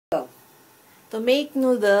To make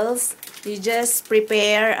noodles, you just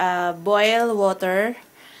prepare boil water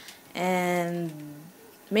and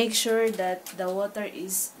make sure that the water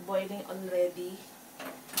is boiling already.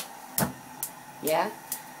 Yeah.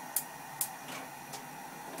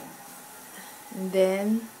 And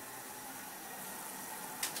then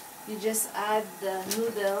you just add the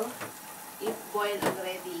noodle if boiled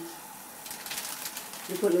already.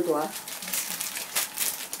 You put noodle.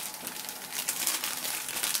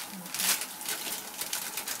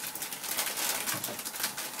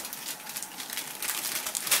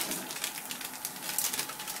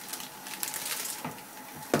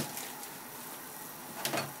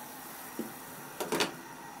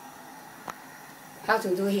 How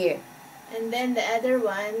to do here? And then the other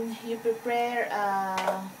one, you prepare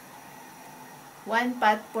one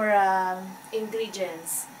pot for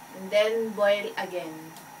ingredients, and then boil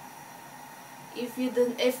again. If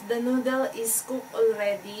the noodle is cooked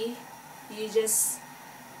already, you just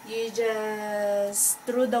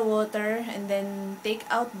throw the water and then take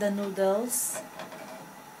out the noodles,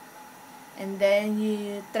 and then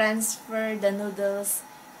you transfer the noodles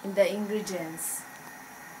in the ingredients.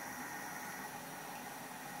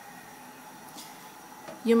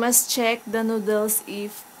 You must check the noodles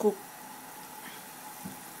if cooked.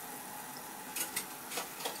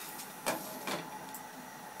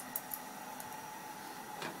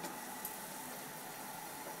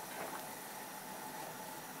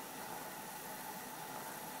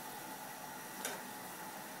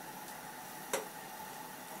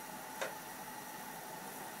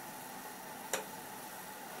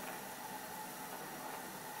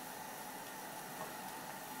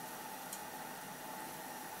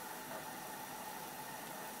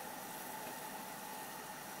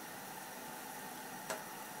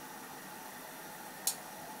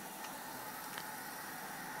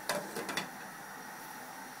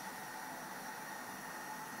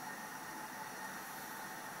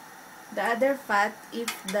 The other fat,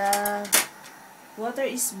 if the water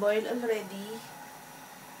is boiled already,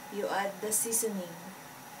 you add the seasoning.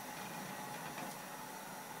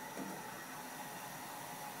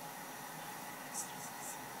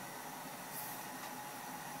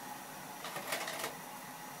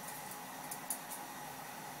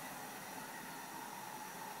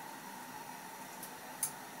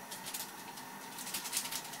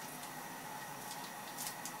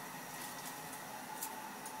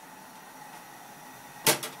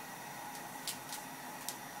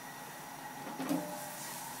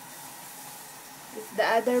 If the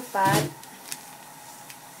other pot,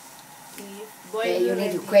 if boiled Okay, you already,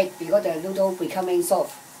 need to quick because the noodle becoming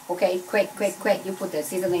soft. Okay, quick. You put the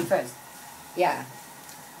seasoning first. Yeah.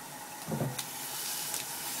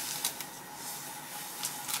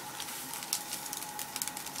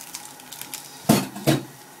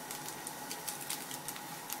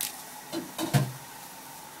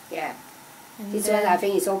 Yeah. and This then, one I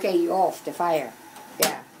think is okay. You off the fire.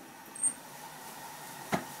 Yeah.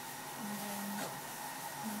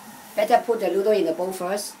 Better put the noodle in the bowl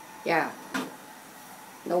first. Yeah.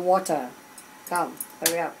 No water. Come,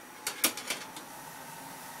 hurry up.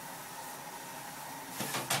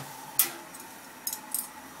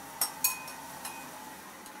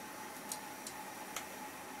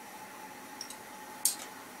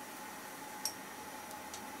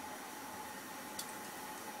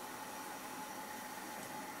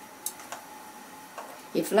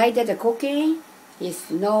 If like that the cooking is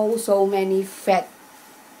no so many fat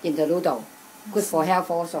in the noodle. Good for health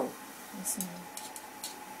also. yes, ma'am.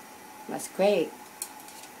 That's great.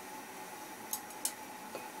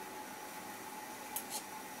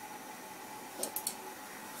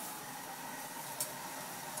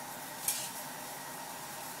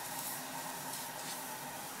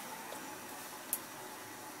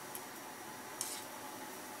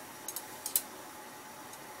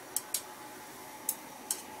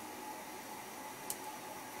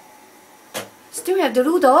 Still have the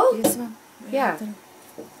noodle? Yes, ma'am. Yeah.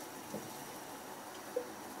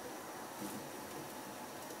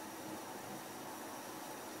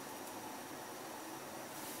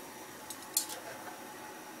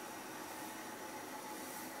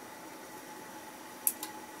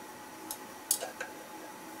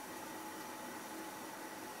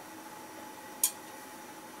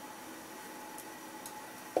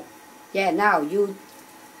 Yeah, now you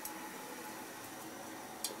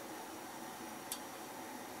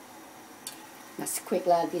that's quick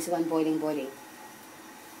lah, this one boiling.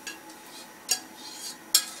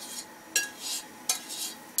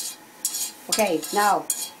 Okay, now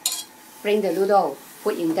bring the noodle,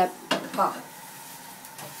 put in that pot.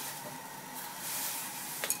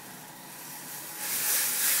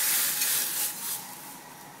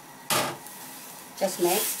 Just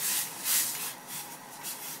mix.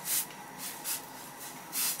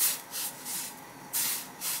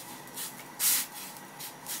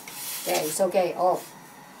 There, it's okay. Oh,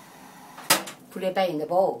 put it back in the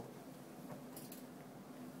bowl.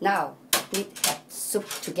 Now, we have soup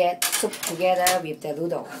together with the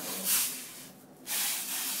noodle.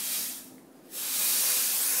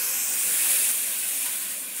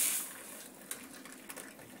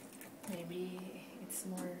 Maybe it's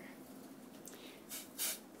more